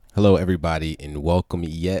Hello, everybody, and welcome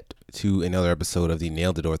yet to another episode of the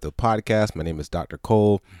Nailed It Ortho podcast. My name is Dr.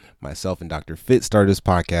 Cole. Myself and Dr. Fit started this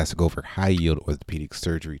podcast to go over high-yield orthopedic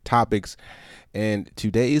surgery topics. And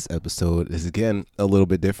today's episode is, again, a little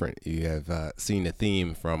bit different. You have seen a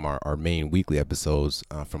theme from our main weekly episodes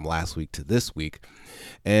from last week to this week.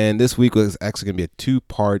 And this week was actually going to be a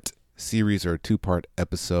two-part series or a two-part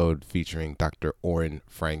episode featuring Dr. Oren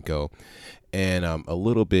Franco. And a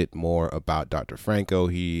little bit more about Dr. Franco.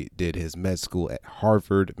 He did his med school at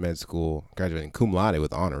Harvard Med School, graduating cum laude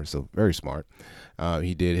with honors, so very smart.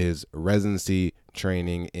 He did his residency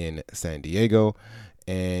training in San Diego,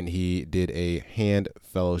 and he did a hand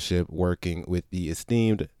fellowship working with the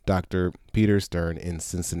esteemed Dr. Peter Stern in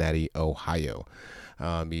Cincinnati, Ohio.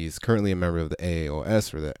 He's currently a member of the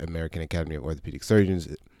AAOS, or the American Academy of Orthopedic Surgeons,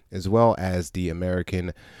 as well as the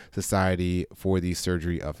American Society for the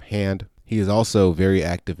Surgery of Hand. He is also very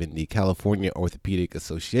active in the California Orthopedic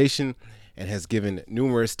Association and has given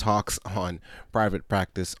numerous talks on private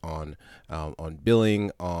practice, on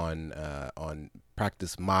billing, on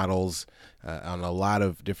practice models, on a lot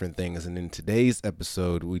of different things. And in today's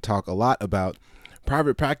episode, we talk a lot about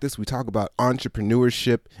private practice. We talk about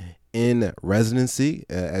entrepreneurship in residency.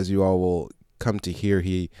 As you all will come to hear,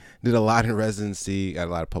 he did a lot in residency, got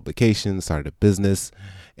a lot of publications, started a business,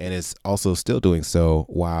 and is also still doing so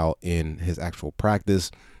while in his actual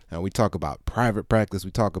practice. We talk about private practice.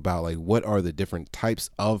 We talk about like what are the different types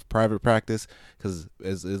of private practice, because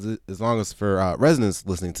as long as for residents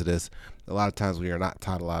listening to this, a lot of times we are not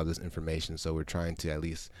taught a lot of this information. So we're trying to at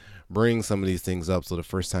least bring some of these things up. So the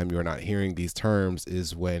first time you are not hearing these terms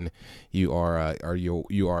is when you are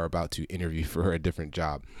about to interview for a different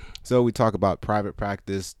job. So we talk about private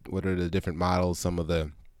practice. What are the different models? Some of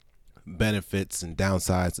the benefits and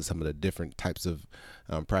downsides to some of the different types of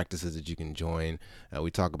practices that you can join. We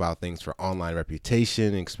talk about things for online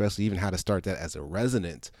reputation, and especially even how to start that as a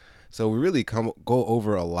resident. So we really go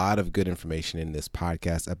over a lot of good information in this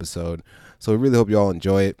podcast episode. So we really hope you all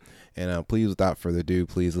enjoy it. And please, without further ado,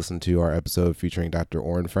 please listen to our episode featuring Dr.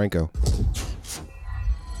 Oren Franco.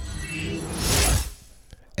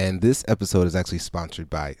 And this episode is actually sponsored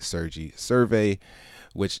by Surgery Survey,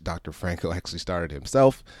 which Dr. Franco actually started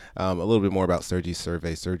himself. A little bit more about Surgery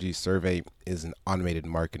Survey. Surgery Survey is an automated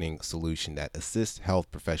marketing solution that assists health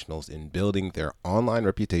professionals in building their online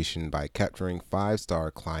reputation by capturing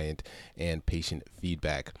 5-star client and patient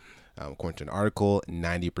feedback. According to an article,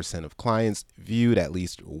 90% of clients viewed at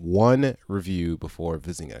least one review before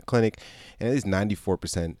visiting a clinic, and at least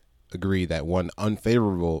 94% agree that one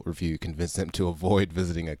unfavorable review convinced them to avoid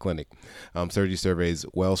visiting a clinic. Surgery Survey's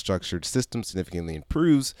well-structured system significantly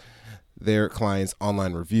improves their clients'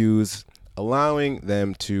 online reviews, allowing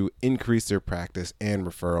them to increase their practice and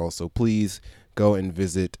referrals. So please go and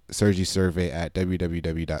visit Surgery Survey at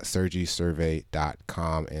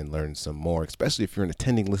www.surgerysurvey.com and learn some more, especially if you're an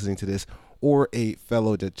attending listening to this or a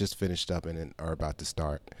fellow that just finished up and are about to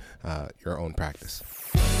start your own practice.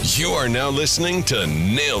 You are now listening to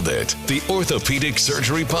Nailed It, the Orthopedic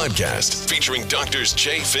Surgery Podcast, featuring Doctors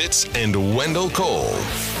Jay Fitz and Wendell Cole.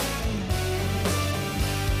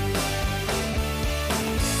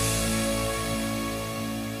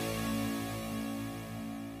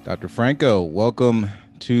 Dr. Franco, welcome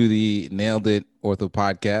to the Nailed It Ortho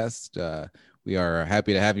Podcast. We are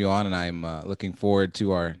happy to have you on, and I'm looking forward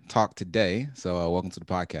to our talk today. So welcome to the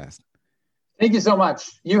podcast. Thank you so much.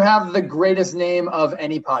 You have the greatest name of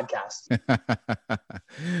any podcast.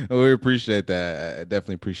 We appreciate that. I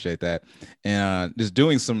definitely appreciate that. And just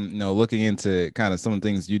doing some, looking into kind of some of the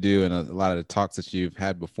things you do and a lot of the talks that you've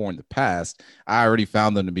had before in the past, I already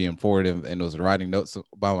found them to be informative and was writing notes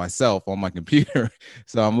by myself on my computer.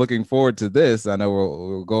 So I'm looking forward to this. I know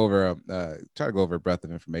we'll go over, try to go over a breadth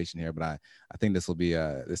of information here, but I think this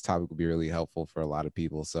topic will be really helpful for a lot of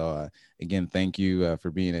people. So again, thank you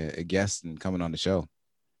for being a guest and coming on the show.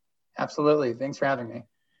 Absolutely. Thanks for having me.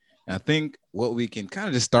 I think what we can kind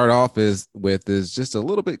of just start off is just a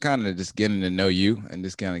little bit kind of just getting to know you and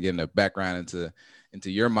just kind of getting a background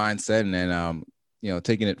into your mindset and then,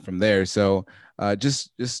 taking it from there. So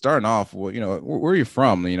just starting off, where are you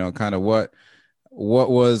from? Kind of what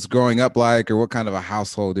was growing up like, or what kind of a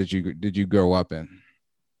household did you grow up in?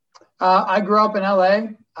 I grew up in LA.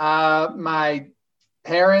 My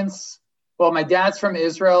parents, my dad's from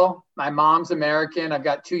Israel. My mom's American. I've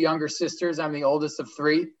got 2 younger sisters. I'm the oldest of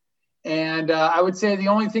 3. And I would say the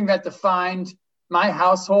only thing that defined my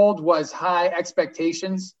household was high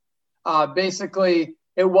expectations. Basically,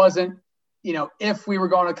 it wasn't, if we were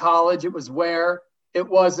going to college, it was where. It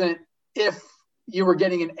wasn't if you were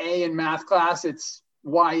getting an A in math class, it's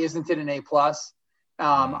why isn't it an A+.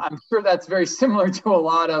 I'm sure that's very similar to a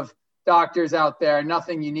lot of doctors out there.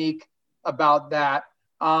 Nothing unique about that.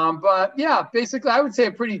 But yeah, basically, I would say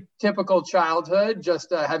a pretty typical childhood,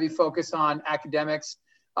 just a heavy focus on academics.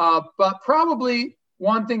 But probably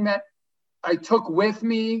one thing that I took with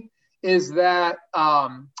me is that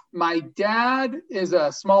my dad is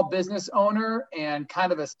a small business owner and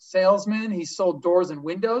kind of a salesman. He sold doors and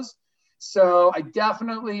windows. So I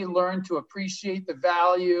definitely learned to appreciate the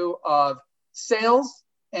value of sales.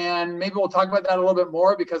 And maybe we'll talk about that a little bit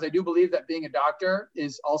more, because I do believe that being a doctor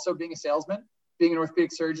is also being a salesman. Being an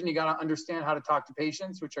orthopedic surgeon, you got to understand how to talk to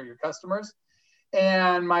patients, which are your customers.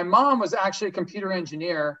 And my mom was actually a computer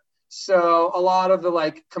engineer. So a lot of the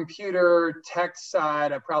like computer tech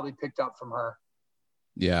side, I probably picked up from her.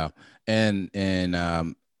 Yeah. And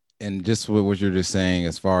just what you're just saying,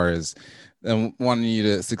 as far as wanting you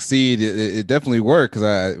to succeed, it definitely worked. Cause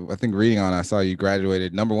I think reading on, I saw you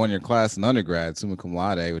graduated #1 in your class in undergrad, summa cum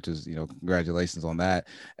laude, which is, congratulations on that.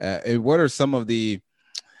 What are some of the,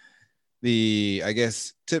 I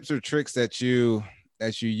guess, tips or tricks that you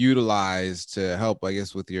utilize to help, I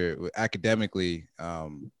guess, with academically,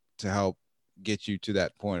 to help get you to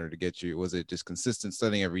that point, or to get you, was it just consistent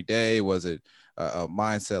studying every day? Was it a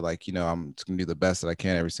mindset like, I'm just gonna do the best that I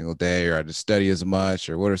can every single day, or I just study as much?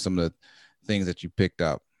 Or what are some of the things that you picked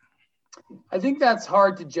up? I think that's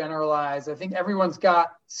hard to generalize. I think everyone's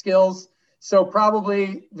got skills. So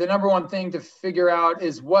probably the #1 thing to figure out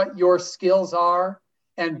is what your skills are,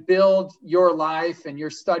 and build your life and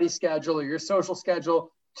your study schedule or your social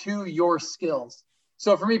schedule to your skills.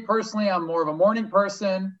 So for me personally, I'm more of a morning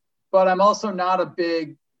person, but I'm also not a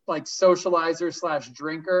big like socializer /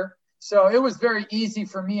 drinker. So it was very easy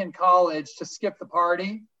for me in college to skip the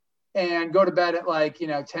party and go to bed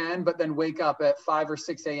at 10, but then wake up at 5 or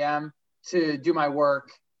 6 a.m. to do my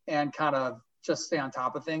work and kind of just stay on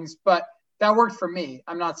top of things. But that worked for me.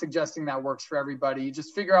 I'm not suggesting that works for everybody. You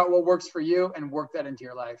just figure out what works for you and work that into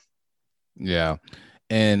your life. Yeah.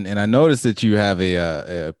 And I noticed that you have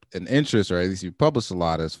an interest, or at least you publish a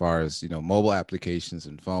lot, as far as, mobile applications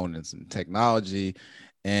and phone and some technology.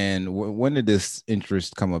 And when did this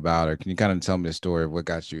interest come about? Or can you kind of tell me the story of what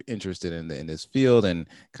got you interested in this field, and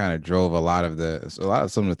kind of drove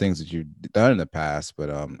some of the things that you've done in the past, but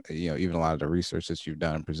even a lot of the research that you've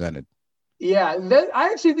done and presented? Yeah, I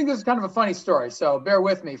actually think this is kind of a funny story, so bear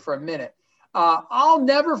with me for a minute. I'll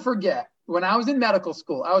never forget when I was in medical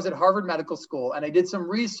school. I was at Harvard Medical School, and I did some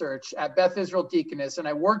research at Beth Israel Deaconess, and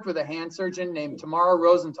I worked with a hand surgeon named Tamara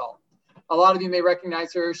Rosenthal. A lot of you may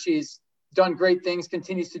recognize her. She's done great things,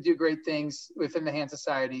 continues to do great things within the Hand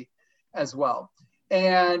Society as well.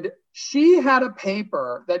 And she had a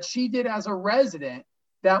paper that she did as a resident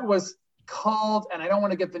that was called, and I don't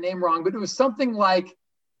want to get the name wrong, but it was something like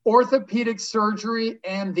Orthopedic Surgery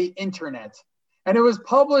and the Internet. And it was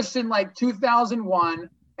published in 2001.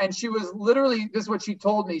 And she was literally, this is what she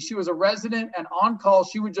told me. She was a resident, and on call,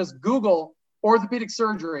 she would just Google orthopedic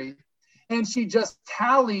surgery. And she just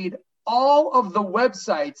tallied all of the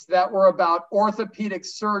websites that were about orthopedic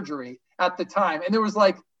surgery at the time. And there was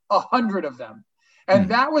 100 of them. And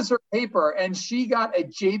that was her paper. And she got a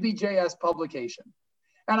JBJS publication.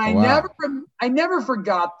 And I never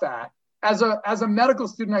forgot that. As a medical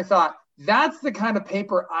student, I thought, that's the kind of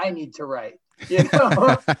paper I need to write.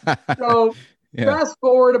 So fast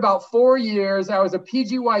forward about 4 years, I was a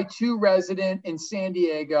PGY2 resident in San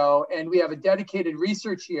Diego, and we have a dedicated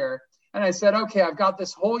research year. And I said, okay, I've got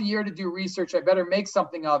this whole year to do research. I better make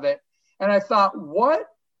something of it. And I thought, what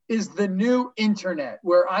is the new internet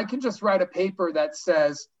where I can just write a paper that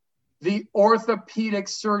says the orthopedic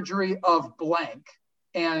surgery of blank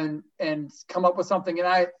and come up with something? And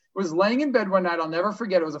I was laying in bed one night. I'll never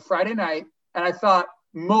forget. It was a Friday night. And I thought,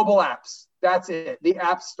 mobile apps. That's it. The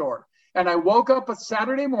app store. And I woke up a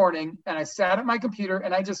Saturday morning, and I sat at my computer,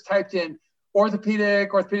 and I just typed in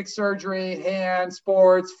orthopedic surgery, hand,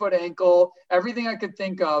 sports, foot, ankle, everything I could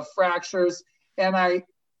think of, fractures. And I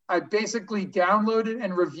basically downloaded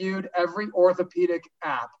and reviewed every orthopedic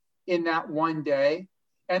app in that one day.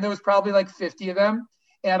 And there was probably 50 of them.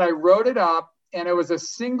 And I wrote it up, and it was a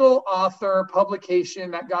single author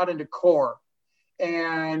publication that got into Core.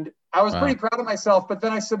 And I was pretty proud of myself, but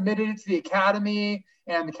then I submitted it to the Academy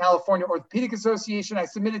and the California Orthopedic Association. I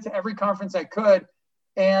submitted to every conference I could,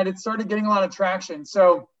 and it started getting a lot of traction.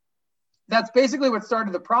 So that's basically what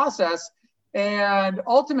started the process. And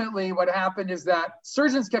ultimately what happened is that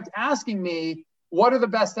surgeons kept asking me, what are the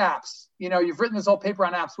best apps? You've written this whole paper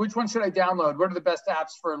on apps. Which one should I download? What are the best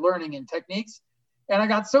apps for learning and techniques? And I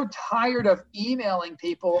got so tired of emailing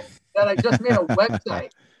people that I just made a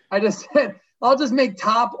website. I just said, I'll just make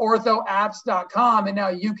toporthoapps.com and now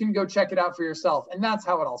you can go check it out for yourself. And that's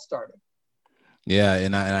how it all started. Yeah,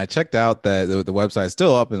 and I checked out that the website is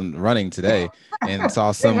still up and running today, and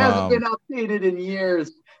saw some. It hasn't been updated in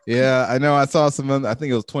years. Yeah, I know. I saw some. I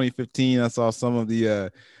think it was 2015. I saw some of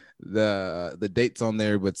the dates on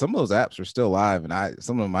there, but some of those apps are still live, and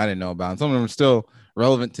some of them I didn't know about, and some of them are still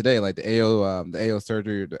relevant today. Like the AO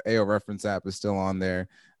surgery, the AO reference app is still on there.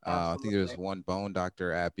 I think there's one bone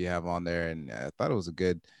doctor app you have on there, and I thought it was a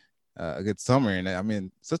good summary. And I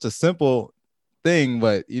mean, such a simple thing,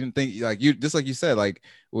 but you didn't think, like you said, like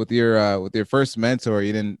with your first mentor,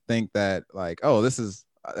 you didn't think that like, oh, this is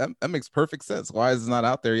that makes perfect sense. Why is it not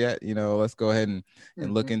out there yet? Let's go ahead and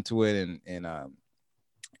look into it and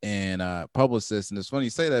publish this. And it's funny you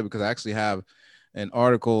say that, because I actually have an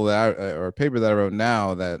article or a paper that I wrote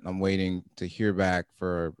now that I'm waiting to hear back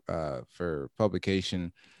for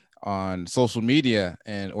publication on social media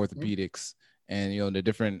and orthopedics. And the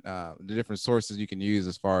different sources you can use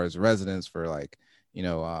as far as residents for, like,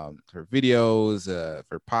 for videos,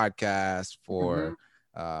 for podcasts, for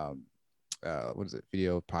what is it,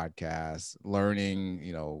 video podcasts,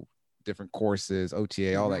 learning, different courses,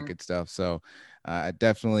 OTA, all that good stuff. So I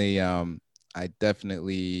definitely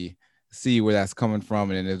see where that's coming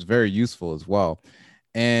from, and it's very useful as well.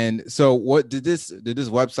 And so what did this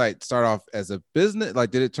website start off as a business?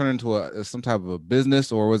 Like, did it turn into some type of a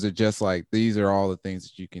business, or was it just like, these are all the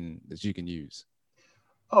things that you can use?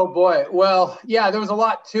 Oh boy. Well, yeah, there was a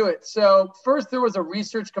lot to it. So first there was a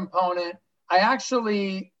research component. I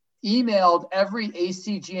actually emailed every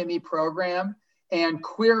ACGME program and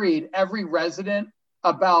queried every resident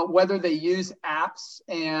about whether they use apps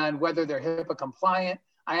and whether they're HIPAA compliant.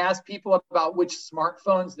 I asked people about which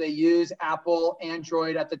smartphones they use, Apple,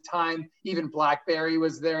 Android at the time, even BlackBerry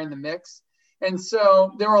was there in the mix. And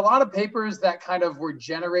so there were a lot of papers that kind of were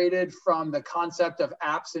generated from the concept of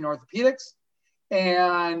apps in orthopedics.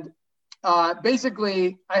 And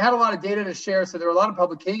basically, I had a lot of data to share, so there were a lot of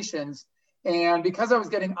publications. And because I was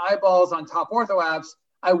getting eyeballs on Top Ortho apps,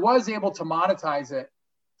 I was able to monetize it.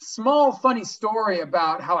 Small funny story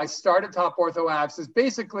about how I started Top Ortho apps is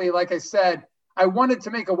basically, like I said, I wanted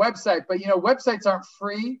to make a website, but websites aren't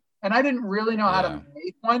free, and I didn't really know how to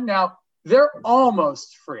make one. Now, they're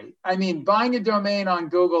almost free. I mean, buying a domain on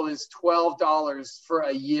Google is $12 for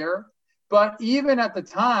a year. But even at the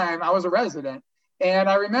time, I was a resident. And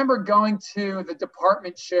I remember going to the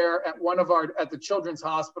department chair at at the Children's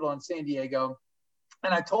Hospital in San Diego.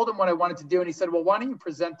 And I told him what I wanted to do. And he said, well, why don't you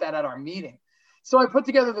present that at our meeting? So I put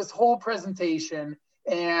together this whole presentation,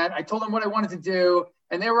 and I told them what I wanted to do.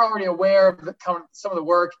 And they were already aware of some of the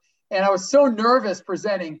work. And I was so nervous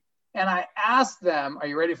presenting. And I asked them, are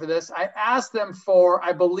you ready for this? I asked them for,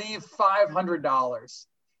 I believe, $500.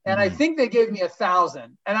 And I think they gave me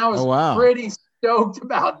 $1,000. And I was pretty stoked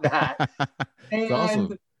about that. And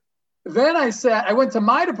awesome. Then I went to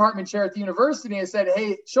my department chair at the university and I said,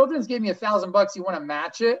 hey, Children's gave me $1,000. You want to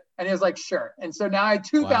match it? And he was like, sure. And so now I had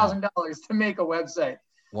 $2,000 to make a website.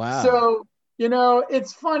 Wow. So,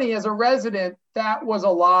 it's funny, as a resident, that was a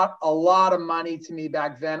lot of money to me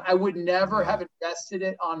back then. I would never have invested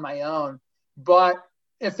it on my own. But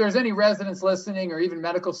if there's any residents listening, or even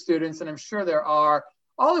medical students, and I'm sure there are,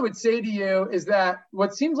 all I would say to you is that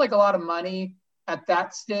what seems like a lot of money at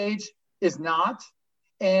that stage is not.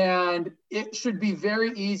 And it should be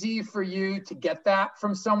very easy for you to get that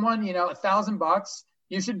from someone. $1,000,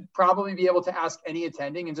 you should probably be able to ask any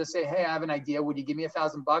attending and just say, hey, I have an idea. Would you give me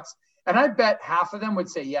 $1,000? And I bet half of them would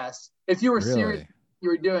say yes, if you were serious what you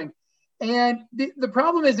were doing. And the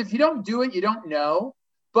problem is, if you don't do it, you don't know.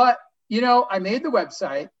 But, I made the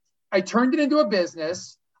website. I turned it into a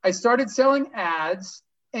business. I started selling ads.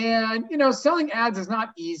 And, selling ads is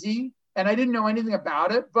not easy. And I didn't know anything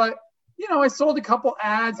about it. But, I sold a couple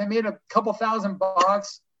ads. I made a couple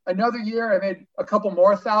 $1,000. Another year, I made a couple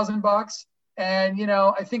more $1,000. And,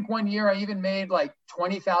 I think one year I even made like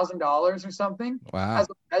 $20,000 or something. Wow. As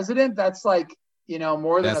a resident, that's like,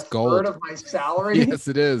 more than a third of my salary. Yes,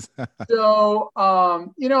 it is. So,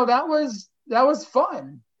 that was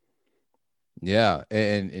fun. Yeah.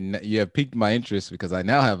 And you have piqued my interest, because I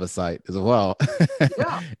now have a site as well.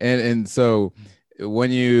 Yeah. And so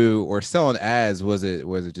when you were selling ads, was it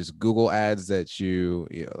just Google ads that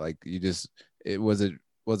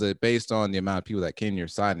was it based on the amount of people that came to your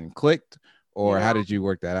site and clicked, or how did you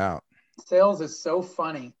work that out? Sales is so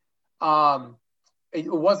funny.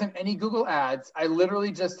 It wasn't any Google ads. I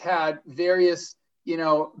literally just had various,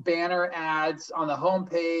 banner ads on the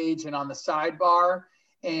homepage and on the sidebar.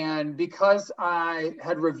 And because I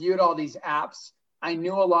had reviewed all these apps, I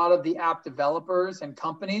knew a lot of the app developers and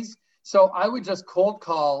companies. So I would just cold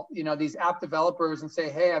call, these app developers and say,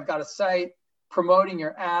 hey, I've got a site promoting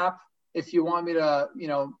your app. If you want me to,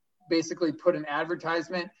 basically put an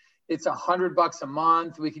advertisement, it's $100 a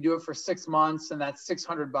month. We could do it for 6 months, and that's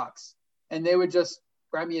 $600. And they would just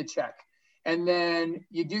write me a check. And then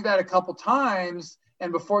you do that a couple times,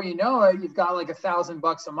 and before you know it, you've got like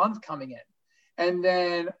 $1,000 a month coming in. And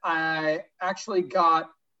then I actually got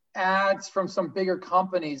ads from some bigger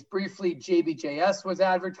companies. Briefly, JBJS was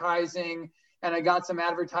advertising, and I got some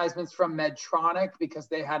advertisements from Medtronic because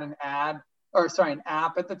they had an app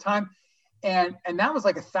at the time. And that was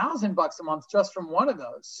like $1,000 a month just from one of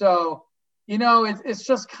those. So, it's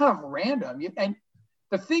just kind of random. And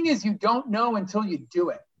the thing is, you don't know until you do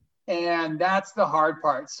it. And that's the hard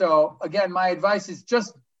part. So again, my advice is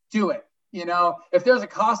just do it. If there's a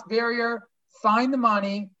cost barrier, find the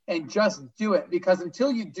money and just do it, because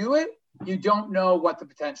until you do it, you don't know what the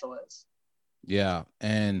potential is. Yeah.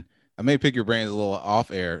 And I may pick your brains a little off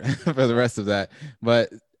air for the rest of that, but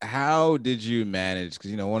how did you manage?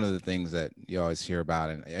 Because, one of the things that you always hear about,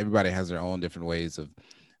 and everybody has their own different ways of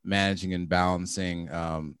managing and balancing,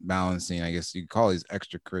 I guess you call these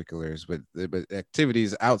extracurriculars, but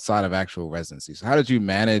activities outside of actual residency. So how did you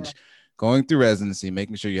manage going through residency,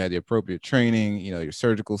 making sure you had the appropriate training, your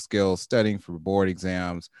surgical skills, studying for board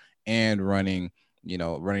exams, and running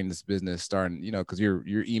this business, starting, because you're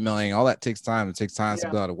emailing, all that takes time. It takes time to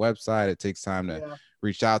build out a website. It takes time to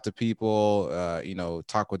reach out to people,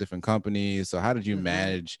 talk with different companies. So how did you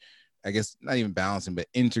manage, I guess, not even balancing, but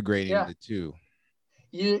integrating the two?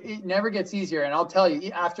 It never gets easier. And I'll tell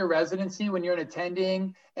you, after residency, when you're an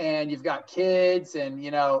attending and you've got kids and,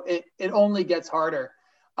 it only gets harder.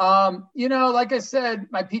 Like I said,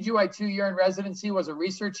 my PGY2 year in residency was a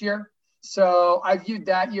research year. So I viewed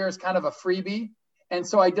that year as kind of a freebie. And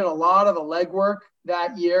so I did a lot of the legwork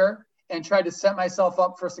that year and tried to set myself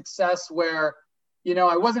up for success where,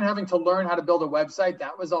 I wasn't having to learn how to build a website.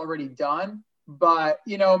 That was already done. But,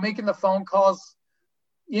 making the phone calls,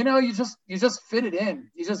 you just fit it in.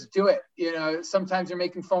 You just do it. Sometimes you're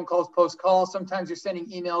making phone calls post call. Sometimes you're sending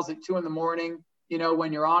emails at 2 a.m,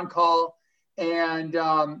 when you're on call. And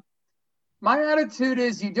my attitude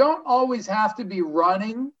is you don't always have to be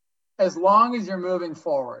running as long as you're moving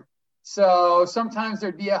forward. So sometimes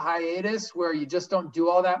there'd be a hiatus where you just don't do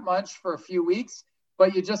all that much for a few weeks,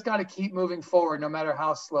 but you just got to keep moving forward no matter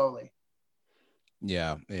how slowly.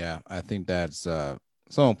 Yeah. I think that's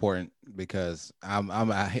so important, because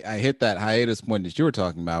I hit that hiatus point that you were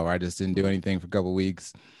talking about, where I just didn't do anything for a couple of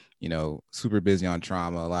weeks, super busy on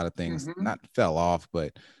trauma. A lot of things not fell off,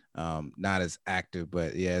 but not as active.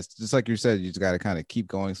 But yeah, it's just like you said, you just got to kind of keep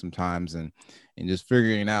going sometimes and just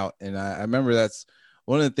figuring out. And I remember that's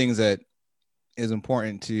one of the things that is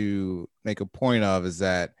important to make a point of, is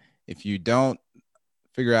that if you don't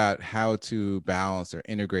figure out how to balance or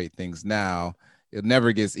integrate things now, it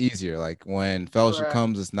never gets easier. Like when fellowship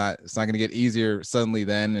comes, it's not going to get easier suddenly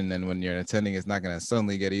then. And then when you're attending, it's not going to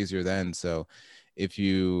suddenly get easier then. So if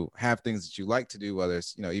you have things that you like to do, whether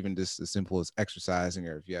it's, even just as simple as exercising,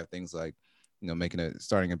 or if you have things like,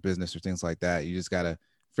 starting a business or things like that, you just got to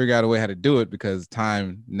figure out a way how to do it, because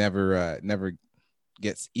time never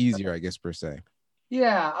gets easier, I guess, per se.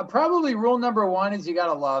 Yeah. Probably rule number one is you got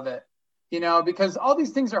to love it. Because all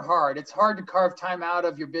these things are hard. It's hard to carve time out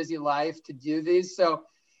of your busy life to do these. So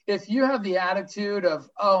if you have the attitude of,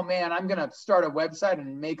 oh man, I'm going to start a website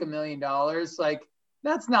and make $1 million, like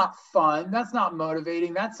that's not fun. That's not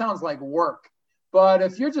motivating. That sounds like work. But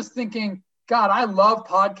if you're just thinking, God, I love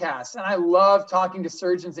podcasts and I love talking to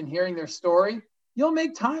surgeons and hearing their story, you'll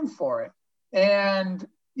make time for it. And,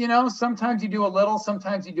 sometimes you do a little,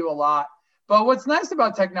 sometimes you do a lot. But what's nice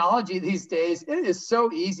about technology these days, it is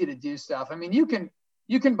so easy to do stuff. I mean, you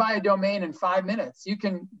can buy a domain in 5 minutes. You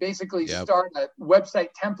can basically start a website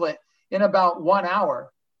template in about 1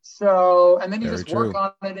 hour. So, and then you just work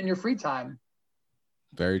on it in your free time.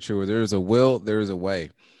 Very true. There's a will, there's a way.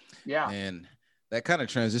 Yeah. And that kind of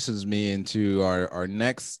transitions me into our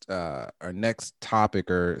next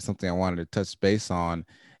topic, or something I wanted to touch base on,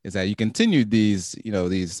 is that you continued these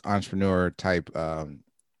entrepreneur type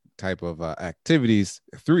of activities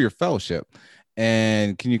through your fellowship.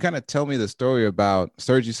 And can you kind of tell me the story about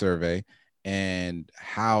Surgery Survey and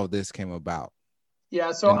how this came about?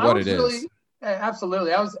 Yeah, so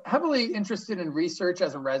absolutely. I was heavily interested in research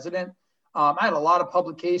as a resident. I had a lot of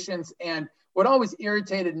publications, and what always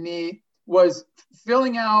irritated me was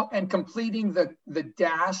filling out and completing the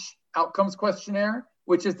DASH outcomes questionnaire,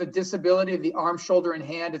 which is the disability of the arm, shoulder, and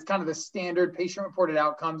hand. It's kind of the standard patient-reported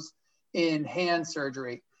outcomes in hand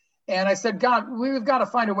surgery. And I said, God, we've got to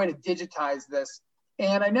find a way to digitize this.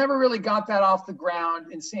 And I never really got that off the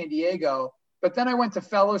ground in San Diego. But then I went to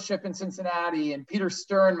fellowship in Cincinnati, and Peter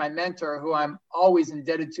Stern, my mentor, who I'm always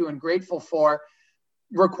indebted to and grateful for,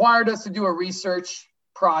 required us to do a research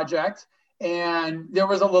project. And there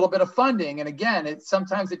was a little bit of funding. And again,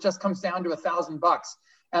 sometimes it just comes down to $1,000.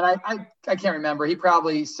 And I can't remember. He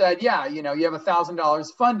probably said, yeah, you have $1,000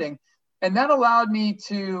 funding. And that allowed me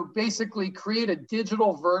to basically create a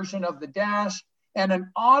digital version of the Dash and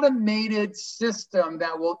an automated system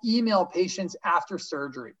that will email patients after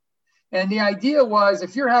surgery. And the idea was,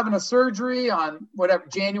 if you're having a surgery on whatever,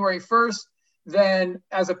 January 1st, then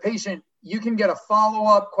as a patient, you can get a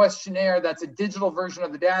follow-up questionnaire that's a digital version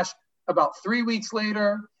of the Dash about 3 weeks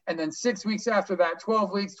later, and then 6 weeks after that,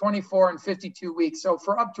 12 weeks, 24, and 52 weeks. So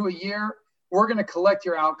for up to a year, we're going to collect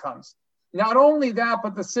your outcomes. Not only that,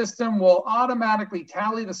 but the system will automatically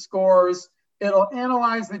tally the scores. It'll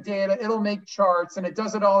analyze the data. It'll make charts, and it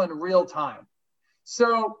does it all in real time.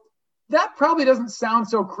 So that probably doesn't sound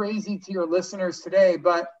so crazy to your listeners today,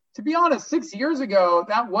 but to be honest, 6 years ago,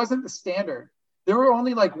 that wasn't the standard. There were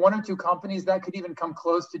only like 1 or 2 companies that could even come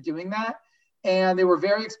close to doing that. And they were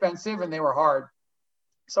very expensive and they were hard.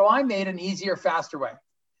 So I made an easier, faster way.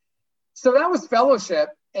 So that was fellowship.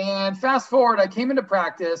 And fast forward, I came into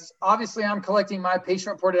practice. Obviously, I'm collecting my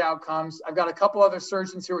patient-reported outcomes. I've got a couple other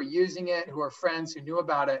surgeons who are using it, who are friends who knew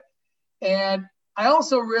about it. And I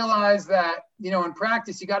also realized that, in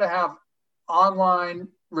practice, you got to have online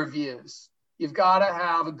reviews. You've got to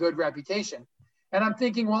have a good reputation. And I'm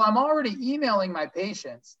thinking, well, I'm already emailing my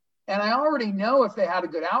patients, and I already know if they had a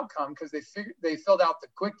good outcome because they filled out the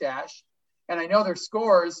Quick Dash, and I know their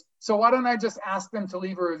scores. So why don't I just ask them to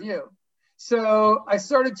leave a review? So I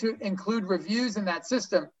started to include reviews in that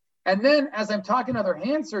system. And then as I'm talking to other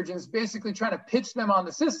hand surgeons, basically trying to pitch them on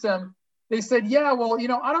the system, they said, yeah, well,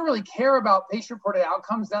 I don't really care about patient-reported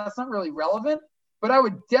outcomes. That's not really relevant, but I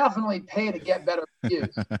would definitely pay to get better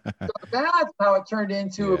reviews. So that's how it turned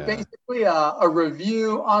into basically a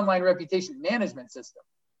review online reputation management system.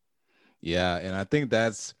 Yeah. And I think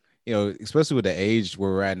that's, especially with the age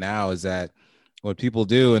where we're at now, is that what people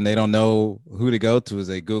do and they don't know who to go to is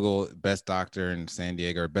they Google best doctor in San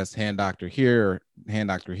Diego or best hand doctor here or hand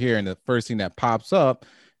doctor here. And the first thing that pops up,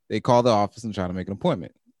 they call the office and try to make an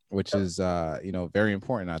appointment, which is, very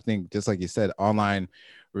important. I think just like you said, online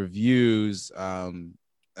reviews, we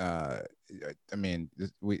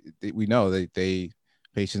know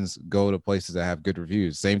patients go to places that have good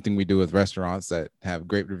reviews. Same thing we do with restaurants that have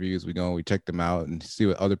great reviews. We go and we check them out and see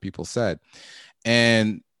what other people said.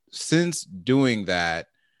 And since doing that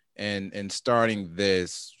and starting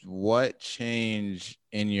this, what change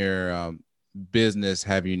in your business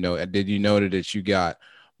have you noticed? Did you notice that you got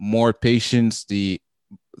more patients? The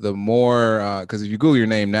more, because if you Google your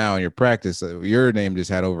name now in your practice, your name just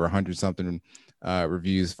had over 100 something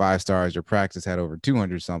reviews, 5 stars. Your practice had over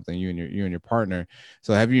 200 something. You and your partner.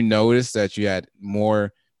 So have you noticed that you had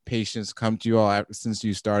more patients come to you all since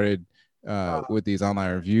you started with these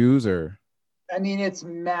online reviews? Or I mean, it's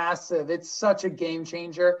massive. It's such a game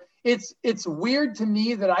changer. It's weird to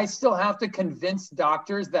me that I still have to convince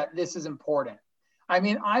doctors that this is important. I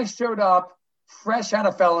mean, I showed up fresh out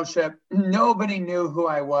of fellowship. Nobody knew who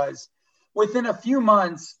I was. Within a few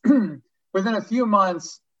months,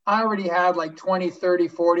 I already had like 20, 30,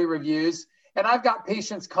 40 reviews. And I've got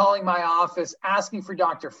patients calling my office asking for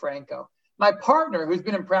Dr. Franco. My partner, who's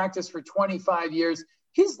been in practice for 25 years,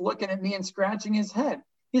 he's looking at me and scratching his head.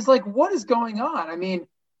 He's like, what is going on? I mean,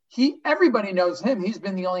 everybody knows him. He's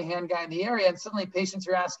been the only hand guy in the area, and suddenly patients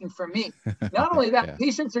are asking for me. Not only that,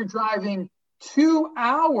 patients are driving 2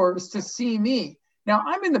 hours to see me. Now,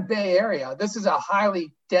 I'm in the Bay Area. This is a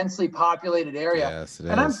highly densely populated area. Yes, it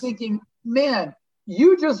and is. I'm thinking, man,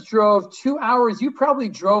 you just drove 2 hours. You probably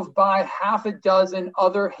drove by half a dozen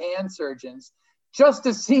other hand surgeons just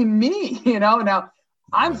to see me, Now,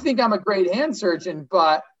 I think I'm a great hand surgeon,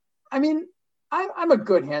 but I mean, I'm a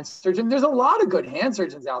good hand surgeon. There's a lot of good hand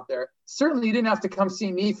surgeons out there. Certainly, you didn't have to come see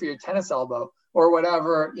me for your tennis elbow or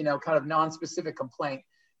whatever, kind of non-specific complaint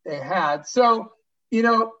they had. So,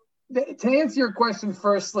 to answer your question,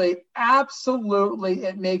 firstly, absolutely,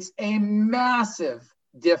 it makes a massive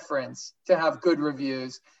difference to have good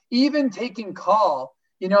reviews. Even taking call,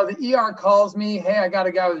 the ER calls me, hey, I got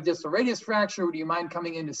a guy with a distal radius fracture. Would you mind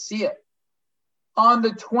coming in to see it? On the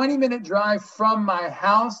 20-minute drive from my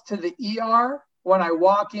house to the ER, when I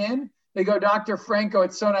walk in, they go, Dr. Franco,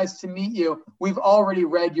 it's so nice to meet you. We've already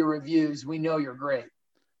read your reviews. We know you're great.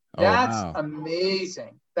 That's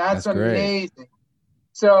amazing. That's amazing. Great.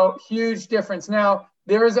 So huge difference. Now,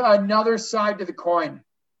 there is another side to the coin,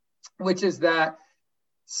 which is that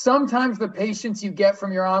Sometimes the patients you get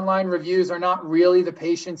from your online reviews are not really the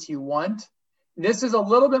patients you want. This is a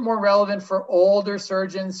little bit more relevant for older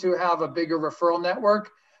surgeons who have a bigger referral network.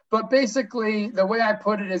 But basically, the way I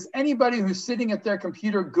put it is anybody who's sitting at their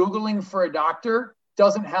computer Googling for a doctor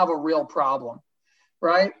doesn't have a real problem,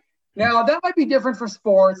 right? Now, that might be different for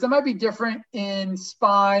sports. That might be different in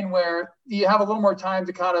spine, where you have a little more time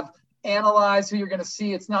to kind of analyze who you're going to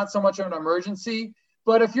see. It's not so much of an emergency.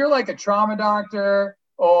 But if you're like a trauma doctor,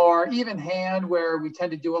 or even hand, where we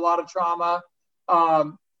tend to do a lot of trauma,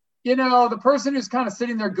 the person who's kind of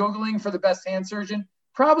sitting there Googling for the best hand surgeon,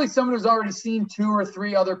 probably someone who's already seen 2 or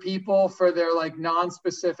 3 other people for their like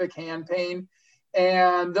non-specific hand pain.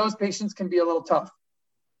 And those patients can be a little tough.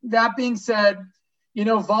 That being said,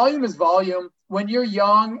 volume is volume. When you're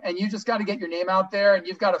young and you just got to get your name out there and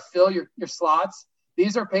you've got to fill your slots,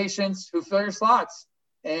 these are patients who fill your slots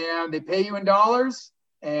and they pay you in dollars.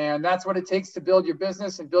 And that's what it takes to build your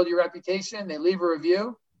business and build your reputation. They leave a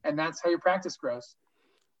review, and that's how your practice grows.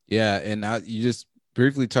 Yeah, and you just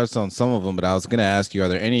briefly touched on some of them, but I was going to ask you, are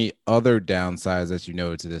there any other downsides that you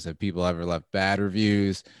noted to this? Have people ever left bad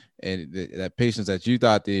reviews, and that patients that you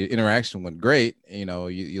thought the interaction went great,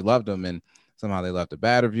 you loved them, and somehow they left a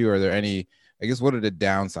bad review? Are there any, I guess, what are the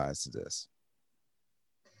downsides to this?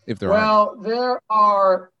 If there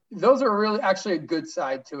are. Those are really actually a good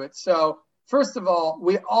side to it. So first of all,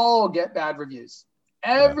 we all get bad reviews.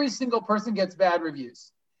 Every single person gets bad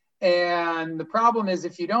reviews. And the problem is,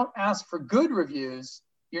 if you don't ask for good reviews,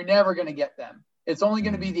 you're never going to get them. It's only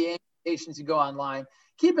going to be the patients who go online.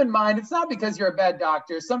 Keep in mind, it's not because you're a bad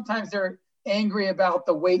doctor. Sometimes they're angry about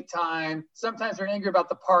the wait time. Sometimes they're angry about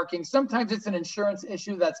the parking. Sometimes it's an insurance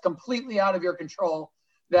issue that's completely out of your control,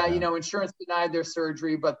 that, insurance denied their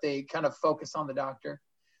surgery, but they kind of focus on the doctor.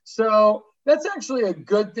 So that's actually a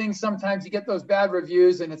good thing. Sometimes you get those bad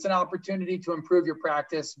reviews and it's an opportunity to improve your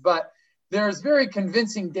practice. But there's very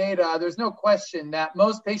convincing data. There's no question that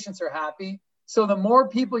most patients are happy. So the more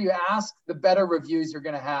people you ask, the better reviews you're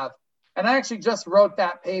going to have. And I actually just wrote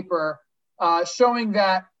that paper showing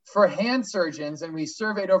that for hand surgeons, and we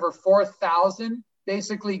surveyed over 4,000,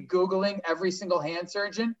 basically Googling every single hand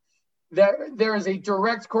surgeon, there is a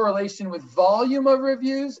direct correlation with volume of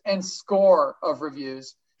reviews and score of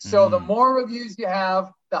reviews. So the more reviews you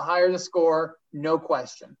have, the higher the score, no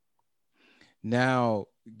question. Now,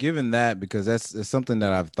 given that, because that's something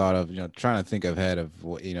that I've thought of, trying to think ahead of,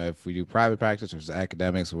 if we do private practice or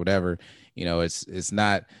academics or whatever, it's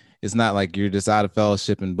not like you're just out of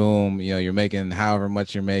fellowship and boom, you're making however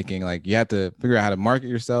much you're making. Like, you have to figure out how to market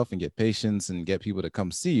yourself and get patients and get people to come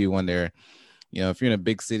see you when they're, if you're in a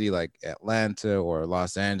big city like Atlanta or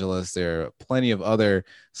Los Angeles, there are plenty of other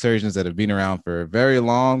surgeons that have been around for a very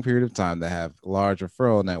long period of time that have large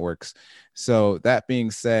referral networks. So that being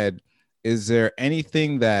said, is there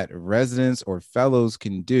anything that residents or fellows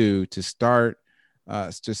can do to start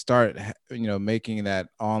making that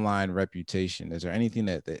online reputation? Is there anything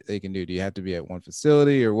that they can do? Do you have to be at one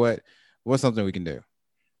facility, or what's something we can do?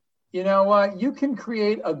 You know what? You can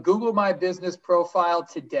create a Google My Business profile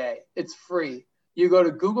today. It's free. You go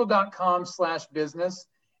to google.com/business,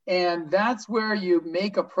 and that's where you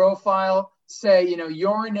make a profile, say,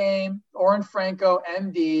 your name, Oren Franco,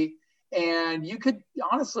 MD, and you could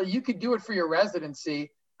do it for your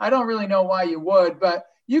residency. I don't really know why you would, but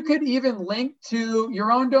you could even link to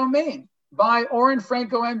your own domain,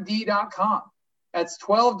 buyorenfrancomd.com. That's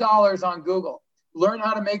 $12 on Google. Learn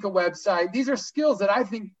how to make a website. These are skills that I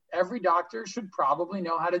think every doctor should probably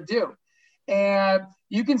know how to do. And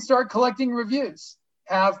you can start collecting reviews,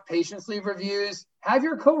 have patients leave reviews, have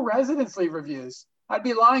your co-residents leave reviews. I'd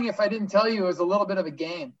be lying if I didn't tell you it was a little bit of a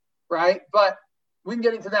game, right? But we can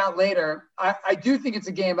get into that later. I do think it's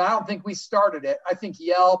a game, but I don't think we started it. I think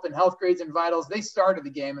Yelp and Health Grades and Vitals, they started the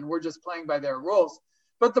game, and we're just playing by their rules.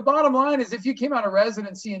 But the bottom line is, if you came out of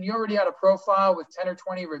residency and you already had a profile with 10 or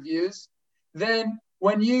 20 reviews, then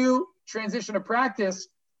when you transition to practice,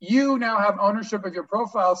 you now have ownership of your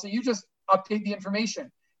profile. So you just update the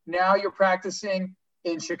information. Now you're practicing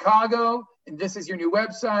in Chicago, and this is your new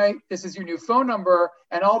website, this is your new phone number,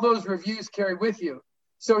 and all those reviews carry with you.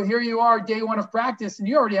 So here you are, day one of practice, and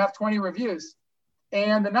you already have 20 reviews.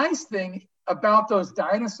 And the nice thing about those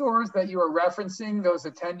dinosaurs that you are referencing, those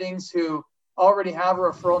attendings who already have a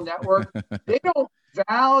referral network, they don't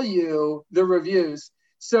value the reviews.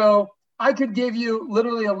 So I could give you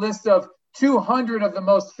literally a list of 200 of the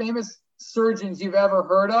most famous surgeons you've ever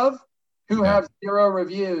heard of who have 0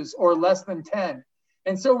 reviews or less than 10.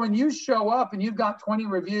 And so when you show up and you've got 20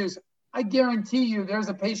 reviews, I guarantee you there's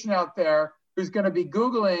a patient out there who's going to be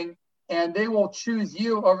Googling, and they will choose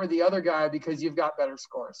you over the other guy because you've got better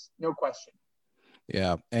scores. No question.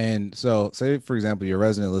 Yeah. And so say, for example, you're a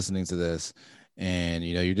resident listening to this and,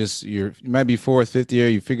 you know, you might be fourth, fifth year,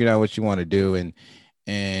 you figured out what you want to do.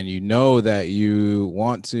 And you know that you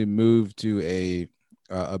want to move to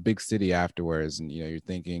a big city afterwards. And, you know, you're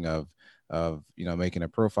thinking of, you know, making a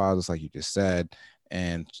profile, just like you just said,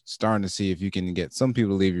 and starting to see if you can get some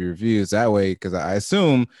people to leave your reviews that way. Cause I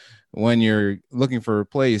assume when you're looking for a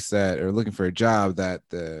place that, or looking for a job, that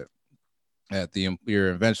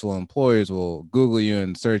your eventual employers will Google you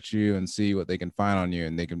and search you and see what they can find on you,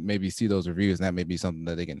 and they can maybe see those reviews, and that may be something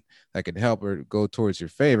that could help or go towards your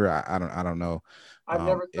favor. I don't know I've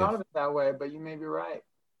never thought if of it that way, but you may be right.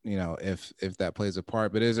 you know if that plays a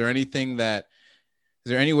part. But is there any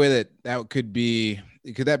way that could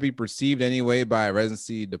that be perceived anyway by a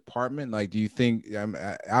residency department? Like, do you think,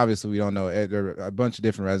 obviously we don't know, there are a bunch of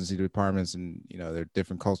different residency departments, and, you know, there are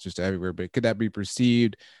different cultures to everywhere, but could that be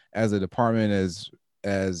perceived as a department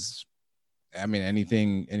as, I mean,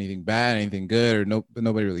 anything bad, anything good, or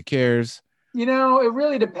nobody really cares? You know, it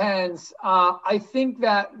really depends. I think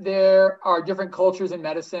that there are different cultures in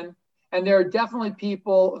medicine, and there are definitely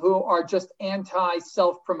people who are just anti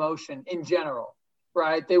self-promotion in general,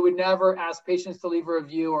 right? They would never ask patients to leave a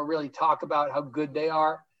review or really talk about how good they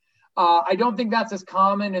are. I don't think that's as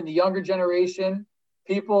common in the younger generation.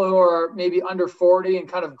 People who are maybe under 40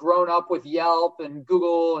 and kind of grown up with Yelp and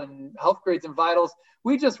Google and Healthgrades and Vitals,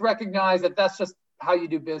 we just recognize that that's just how you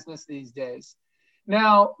do business these days.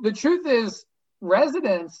 Now, the truth is,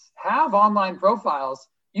 residents have online profiles.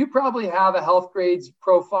 You probably have a Healthgrades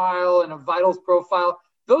profile and a Vitals profile.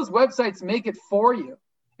 Those websites make it for you,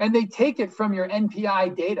 and they take it from your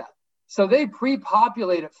NPI data. So they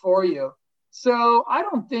pre-populate it for you. So I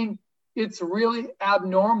don't think it's really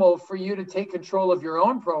abnormal for you to take control of your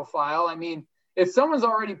own profile. I mean, if someone's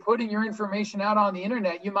already putting your information out on the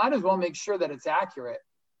internet, you might as well make sure that it's accurate.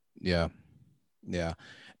 Yeah. Yeah.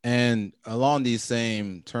 And along these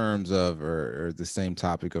same terms of, or the same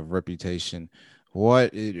topic of reputation, are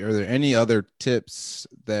there any other tips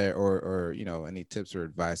that, or, you know, any tips or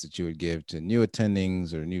advice that you would give to new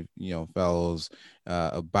attendings or new, you know, fellows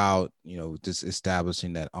about, you know, just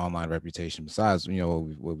establishing that online reputation, besides, you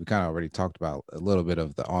know, what we kind of already talked about a little bit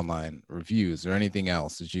of the online reviews, or anything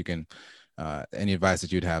else that you can, any advice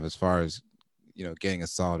that you'd have as far as, you know, getting a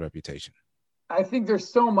solid reputation? I think there's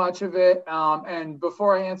so much of it. And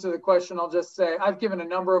before I answer the question, I'll just say I've given a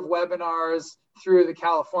number of webinars through the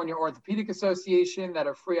California Orthopedic Association that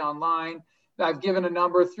are free online. I've given a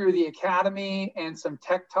number through the Academy and some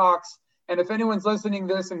tech talks. And if anyone's listening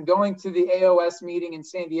to this and going to the AOS meeting in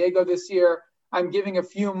San Diego this year, I'm giving a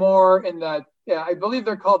few more in I believe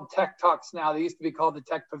they're called Tech Talks now. They used to be called the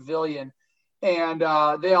Tech Pavilion. And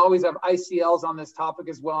they always have ICLs on this topic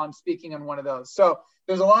as well. I'm speaking on one of those. So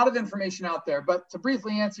there's a lot of information out there. But to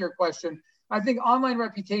briefly answer your question, I think online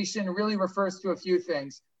reputation really refers to a few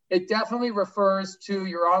things. It definitely refers to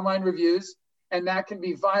your online reviews, and that can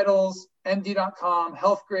be Vitals, MD.com,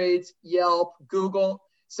 Healthgrades, Yelp, Google.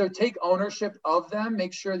 So take ownership of them,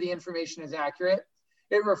 make sure the information is accurate.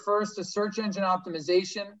 It refers to search engine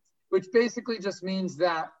optimization, which basically just means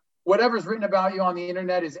that whatever's written about you on the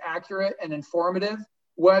internet is accurate and informative,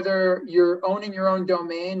 whether you're owning your own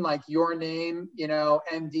domain, like your name, you know,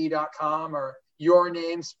 md.com, or your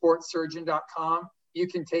name, sportsurgeon.com, you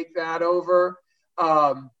can take that over.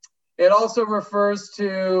 It also refers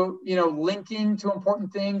to, you know, linking to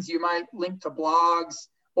important things. You might link to blogs,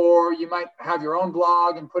 or you might have your own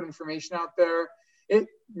blog and put information out there. It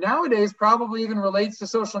nowadays probably even relates to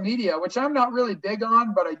social media, which I'm not really big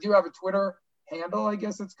on, but I do have a Twitter handle, I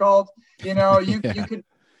guess it's called. You know, Yeah.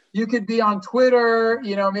 you could be on Twitter,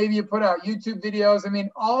 you know, maybe you put out YouTube videos. I mean,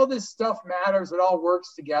 all this stuff matters. It all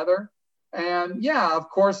works together. And yeah, of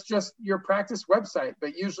course, just your practice website,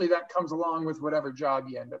 but usually that comes along with whatever job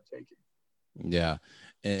you end up taking. Yeah.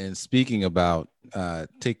 And speaking about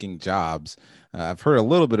taking jobs, I've heard a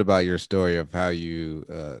little bit about your story of how you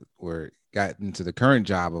got into the current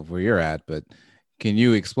job of where you're at, but can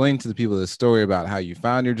you explain to the people the story about how you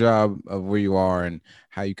found your job of where you are and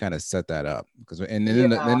how you kind of set that up? And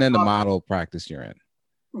then the model practice you're in.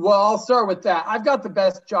 Well, I'll start with that. I've got the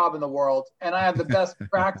best job in the world, and I have the best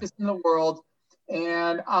practice in the world.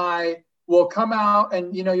 And I will come out,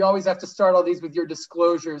 and you know, you always have to start all these with your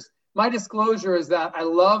disclosures. My disclosure is that I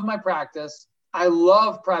love my practice. I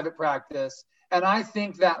love private practice. And I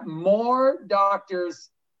think that more doctors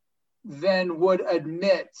than would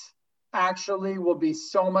admit actually will be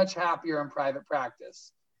so much happier in private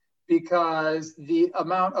practice, because the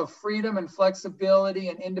amount of freedom and flexibility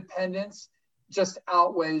and independence just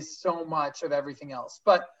outweighs so much of everything else.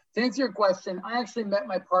 But to answer your question, I actually met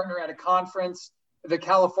my partner at a conference the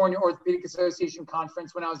California Orthopedic Association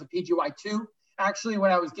conference when I was a PGY2, actually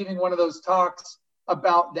when I was giving one of those talks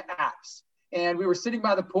about the apps. And we were sitting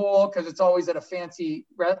by the pool because it's always at a fancy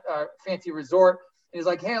resort. And he's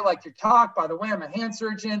like, hey, I like your talk. By the way, I'm a hand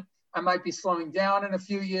surgeon. I might be slowing down in a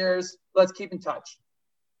few years. Let's keep in touch.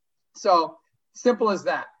 So simple as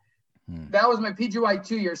that. That was my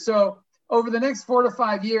PGY2 year. So over the next 4 to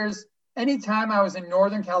 5 years, anytime I was in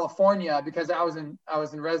Northern California, because I was in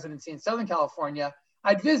residency in Southern California,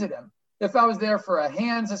 I'd visit him. If I was there for a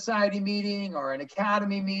hand society meeting or an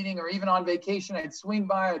academy meeting, or even on vacation, I'd swing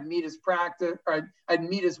by, I'd meet his practice, or I'd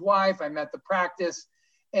meet his wife. I met the practice.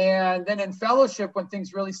 And then in fellowship, when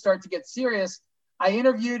things really start to get serious, I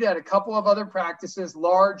interviewed at a couple of other practices,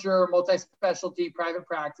 larger multi-specialty private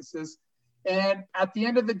practices. And at the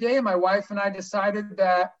end of the day, my wife and I decided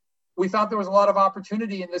that we thought there was a lot of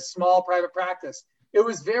opportunity in this small private practice. It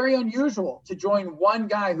was very unusual to join one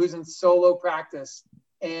guy who's in solo practice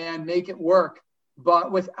and make it work.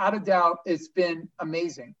 But without a doubt, it's been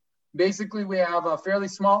amazing. Basically, we have a fairly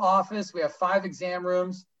small office. We have 5 exam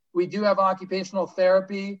rooms. We do have occupational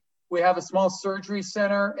therapy. We have a small surgery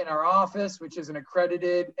center in our office, which is an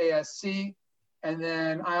accredited ASC. And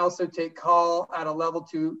then I also take call at a level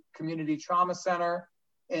 2 community trauma center.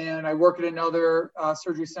 And I work at another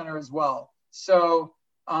surgery center as well. So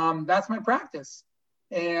that's my practice.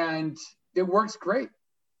 And it works great.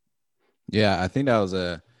 Yeah, I think that was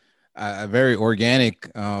a very organic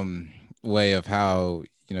way of how,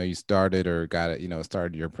 you started or got it,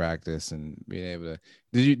 started your practice and being able to.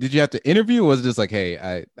 Did you have to interview? Or was it just like,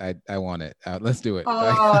 hey, I want it. Let's do it.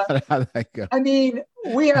 How did that go? I mean,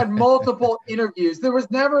 we had multiple interviews. There was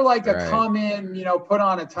never like a come in, put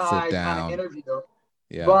on a tie kind of interview.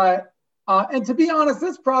 Yeah. But and to be honest,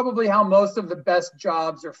 that's probably how most of the best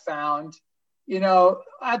jobs are found.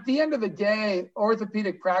 At the end of the day,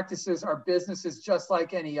 orthopedic practices are businesses just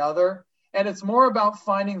like any other. And it's more about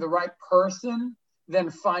finding the right person than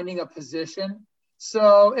finding a position.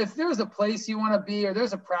 So if there's a place you want to be, or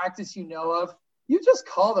there's a practice you know of, you just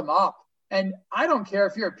call them up. And I don't care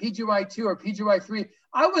if you're a PGY2 or PGY3.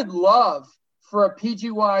 I would love for a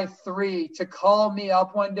PGY3 to call me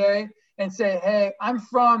up one day and say, hey, I'm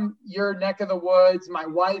from your neck of the woods. My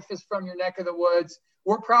wife is from your neck of the woods.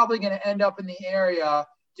 We're probably going to end up in the area.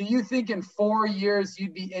 Do you think in 4 years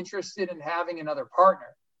you'd be interested in having another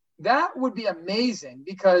partner? That would be amazing,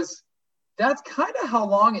 because that's kind of how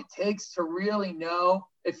long it takes to really know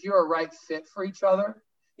if you're a right fit for each other.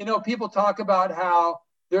 People talk about how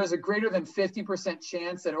there's a greater than 50%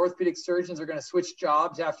 chance that orthopedic surgeons are going to switch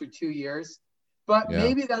jobs after 2 years. But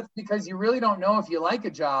maybe that's because you really don't know if you like a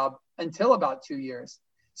job until about 2 years.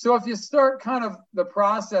 So if you start kind of the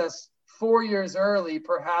process 4 years early,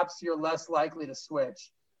 perhaps you're less likely to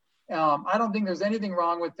switch. I don't think there's anything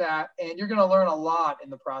wrong with that. And you're going to learn a lot in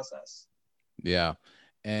the process. Yeah.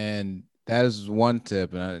 And that is one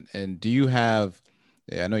tip. And do you have,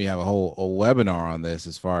 I know you have a whole webinar on this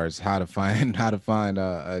as far as how to find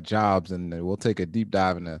jobs, and we'll take a deep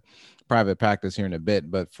dive into private practice here in a bit.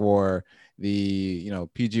 But for the,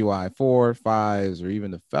 PGY 4, 5s, or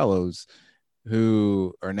even the fellows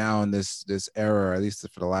who are now in this era, or at least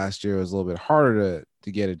for the last year, it was a little bit harder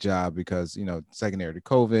to get a job because, secondary to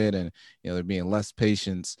COVID and, there being less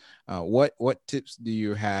patients. What tips do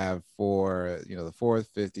you have for, the 4th,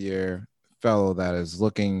 5th year fellow that is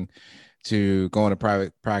looking to go into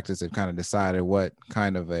private practice and kind of decided what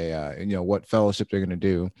kind of what fellowship they're going to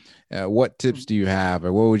do? What tips do you have,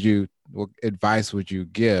 or what advice would you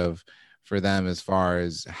give for them as far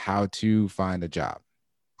as how to find a job?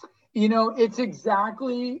 It's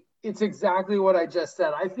exactly what I just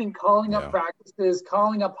said. I think calling up practices,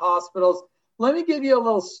 calling up hospitals. Let me give you a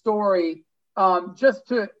little story just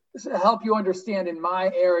to help you understand in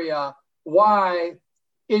my area why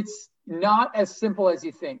it's not as simple as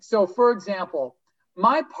you think. So for example,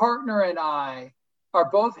 my partner and I are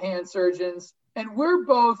both hand surgeons, and we're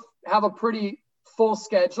both have a pretty full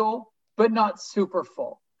schedule, but not super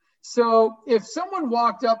full. So if someone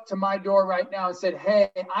walked up to my door right now and said, hey,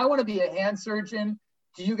 I want to be a hand surgeon,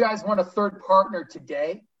 do you guys want a third partner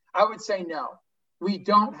today? I would say no, we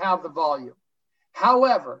don't have the volume.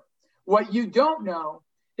 However, what you don't know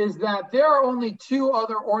is that there are only 2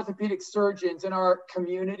 other orthopedic surgeons in our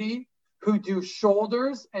community who do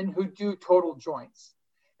shoulders and who do total joints.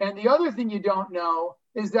 And the other thing you don't know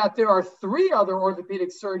is that there are 3 other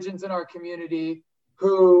orthopedic surgeons in our community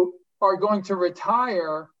who are going to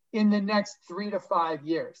retire in the next 3 to 5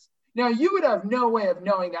 years. Now, you would have no way of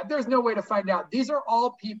knowing that. There's no way to find out. These are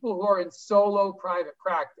all people who are in solo private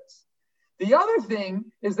practice. The other thing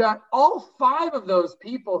is that all 5 of those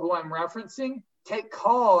people who I'm referencing take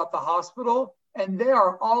call at the hospital and they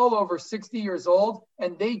are all over 60 years old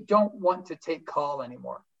and they don't want to take call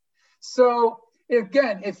anymore. So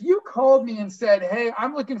again, if you called me and said, hey,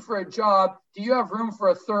 I'm looking for a job, do you have room for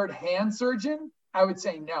a third hand surgeon? I would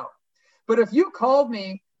say no. But if you called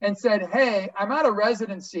me and said, hey, I'm out of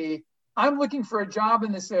residency, I'm looking for a job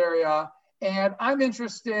in this area, and I'm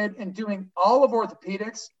interested in doing all of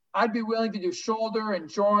orthopedics, I'd be willing to do shoulder and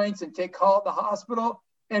joints and take call at the hospital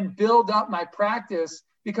and build up my practice,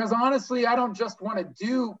 because honestly, I don't just want to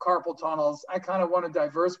do carpal tunnels. I kind of want a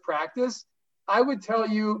diverse practice. I would tell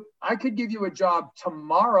you, I could give you a job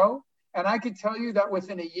tomorrow, and I could tell you that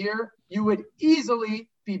within a year, you would easily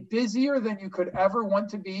be busier than you could ever want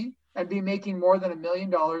to be and be making more than $1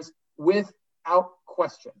 million without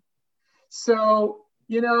question. So,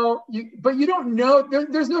 but you don't know,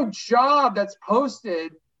 there's no job that's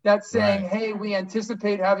posted that's saying, right, hey, we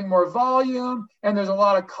anticipate having more volume and there's a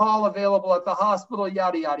lot of call available at the hospital,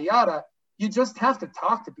 yada, yada, yada. You just have to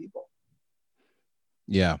talk to people.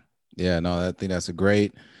 Yeah. Yeah, no, I think that's a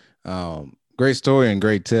great story and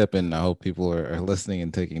great tip. And I hope people are listening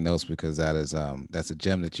and taking notes, because that's a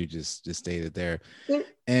gem that you just stated there.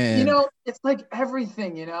 It's like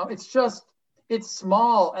everything, it's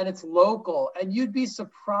small and it's local, and you'd be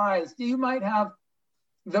surprised. You might have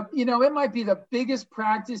it might be the biggest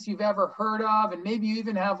practice you've ever heard of. And maybe you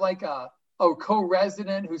even have like a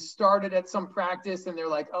co-resident who started at some practice and they're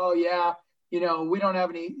like, oh yeah, we don't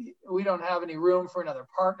have any room for another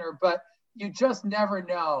partner. But you just never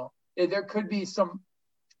know. There could be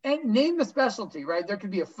and name the specialty, right? There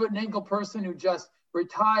could be a foot and ankle person who just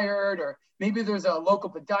retired, or maybe there's a local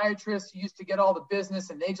podiatrist who used to get all the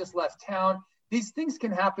business and they just left town. These things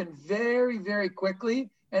can happen very, very quickly,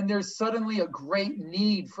 and there's suddenly a great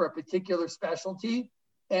need for a particular specialty,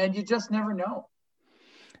 and you just never know.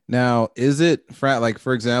 Now, is it like,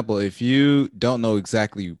 for example, if you don't know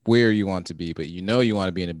exactly where you want to be, but you want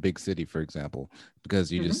to be in a big city, for example,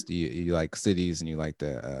 because you just you like cities and you like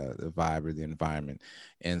the vibe or the environment,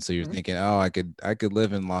 and so you're thinking, oh, I could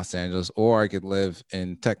live in Los Angeles, or I could live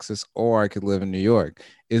in Texas, or I could live in New York.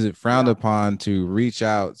 Is it frowned upon to reach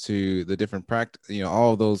out to the different practice,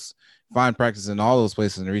 all of those find practice in all those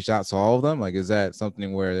places and reach out to all of them? Like, is that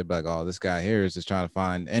something where they're like, oh, this guy here is just trying to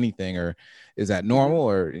find anything, or is that normal?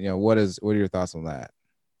 Or, what are your thoughts on that?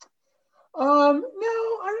 No,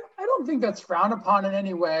 I don't think that's frowned upon in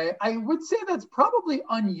any way. I would say that's probably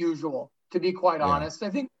unusual, to be quite honest. I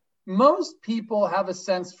think most people have a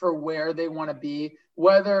sense for where they want to be,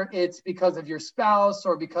 whether it's because of your spouse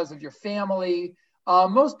or because of your family.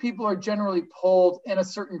 Most people are generally pulled in a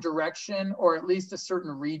certain direction, or at least a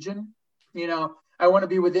certain region. I want to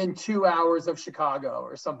be within 2 hours of Chicago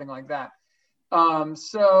or something like that.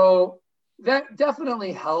 So that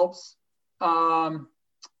definitely helps. And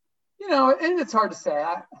it's hard to say.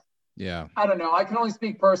 I don't know. I can only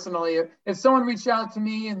speak personally. If someone reached out to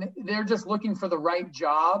me and they're just looking for the right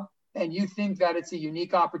job, and you think that it's a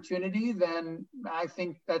unique opportunity, then I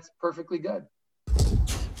think that's perfectly good.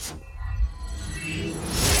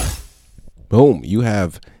 Boom. You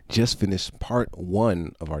have just finished part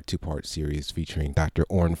 1 of our 2-part series featuring Dr.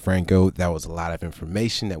 Orrin Franco. That was a lot of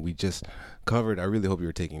information that we just covered. I really hope you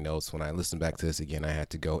were taking notes. When I listened back to this again, I had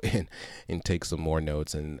to go in and take some more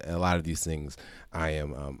notes, and a lot of these things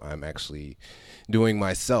I'm actually doing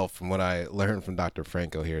myself from what I learned from Dr.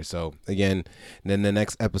 Franco here. So again, then the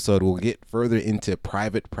next episode we'll get further into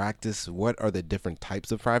private practice. What are the different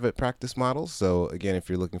types of private practice models? So again, if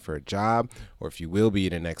you're looking for a job, or if you will be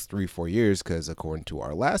in the next 3-4 years, because according to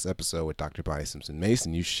our last episode with Dr. Bonnie Simpson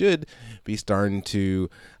Mason, you should be starting to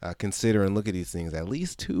consider and look at these things at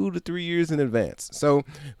least 2 to 3 years in advance. So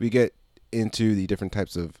we get into the different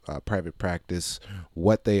types of private practice,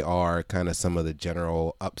 what they are, kind of some of the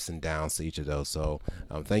general ups and downs to each of those. So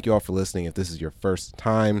thank you all for listening. If this is your first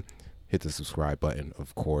time, hit the subscribe button,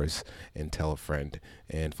 of course, and tell a friend,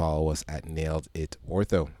 and follow us at Nailed It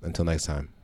Ortho. Until next time.